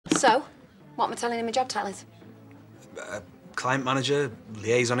So, what am I telling him my job title is? Client manager,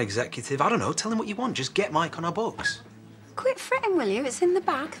 liaison executive, I don't know. Tell him what you want. Just get Mike on our books. Quit fretting, will you? It's in the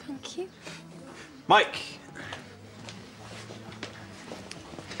bag, thank you. Mike!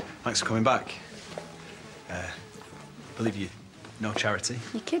 Thanks for coming back. Believe you, no charity.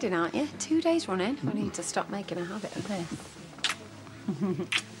 You're kidding, aren't you? 2 days running. We need to stop making a habit of this.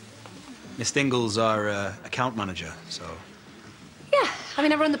 Miss Dingle's our account manager, so... Yeah, I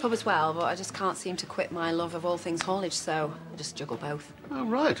mean, I run the pub as well, but I just can't seem to quit my love of all things haulage, so I just juggle both. Oh,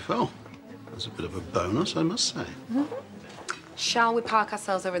 right. Well, that's a bit of a bonus, I must say. Mm-hmm. Shall we park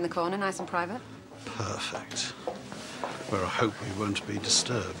ourselves over in the corner, nice and private? Perfect. Where I hope we won't be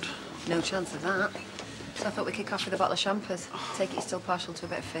disturbed. No chance of that. So I thought we'd kick off with a bottle of champers. Take it you're still partial to a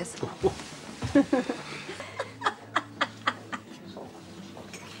bit of fizz.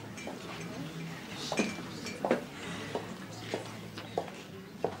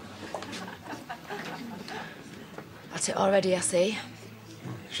 That's it already, I see.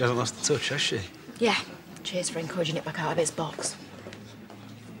 She hasn't lost the touch, has she? Yeah. Cheers for encouraging it back out of its box.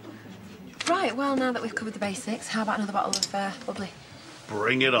 Right, well, now that we've covered the basics, how about another bottle of bubbly?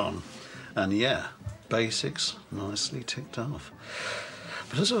 Bring it on. And yeah, basics nicely ticked off.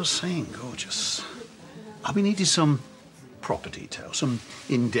 But as I was saying, gorgeous, I'll be needing some proper detail, some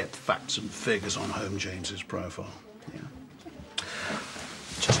in-depth facts and figures on Home James's profile. Yeah.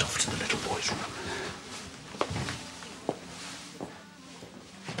 Just off to the little boy's room.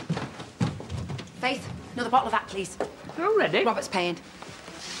 Faith, another bottle of that, please. Already? Robert's paying.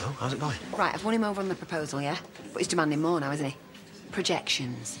 So, how's it going? Right, I've won him over on the proposal, yeah? But he's demanding more now, isn't he?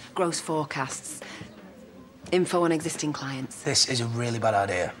 Projections, gross forecasts, info on existing clients. This is a really bad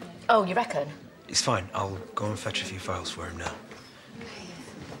idea. Oh, you reckon? It's fine. I'll go and fetch a few files for him now.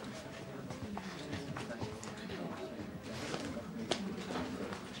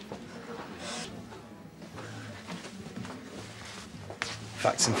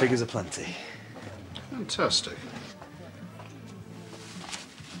 Facts and figures aplenty. Fantastic.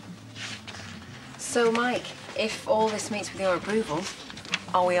 So, Mike, if all this meets with your approval,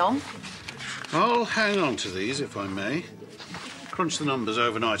 are we on? I'll hang on to these, if I may. Crunch the numbers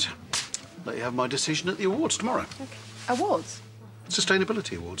overnight. Let you have my decision at the awards tomorrow. Okay. Awards?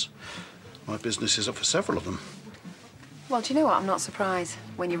 Sustainability awards. My business is up for several of them. Well, do you know what? I'm not surprised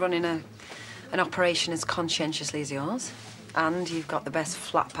when you're running an operation as conscientiously as yours. And you've got the best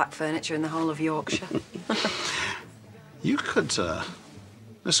flat-pack furniture in the whole of Yorkshire. You could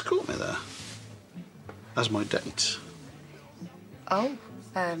escort me there as my date. Oh,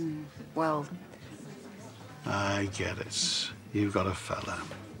 well... I get it. You've got a fella.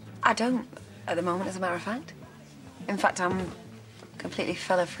 I don't, at the moment, as a matter of fact. In fact, I'm completely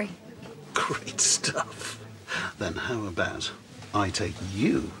fella-free. Great stuff. Then how about I take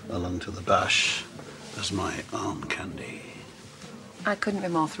you along to the bash as my arm candy? I couldn't be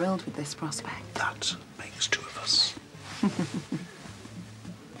more thrilled with this prospect. That makes two of us.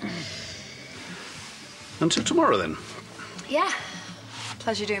 Until tomorrow, then. Yeah.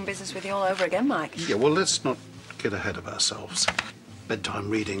 Pleasure doing business with you all over again, Mike. Yeah, well, let's not get ahead of ourselves.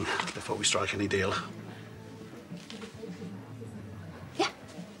 Bedtime reading before we strike any deal. Yeah.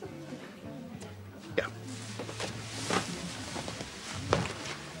 Yeah.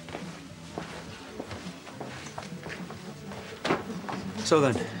 So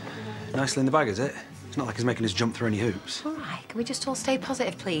then, nicely in the bag, is it? It's not like he's making us jump through any hoops. All right, can we just all stay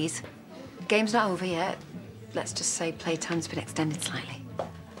positive, please? Game's not over yet. Let's just say playtime's been extended slightly.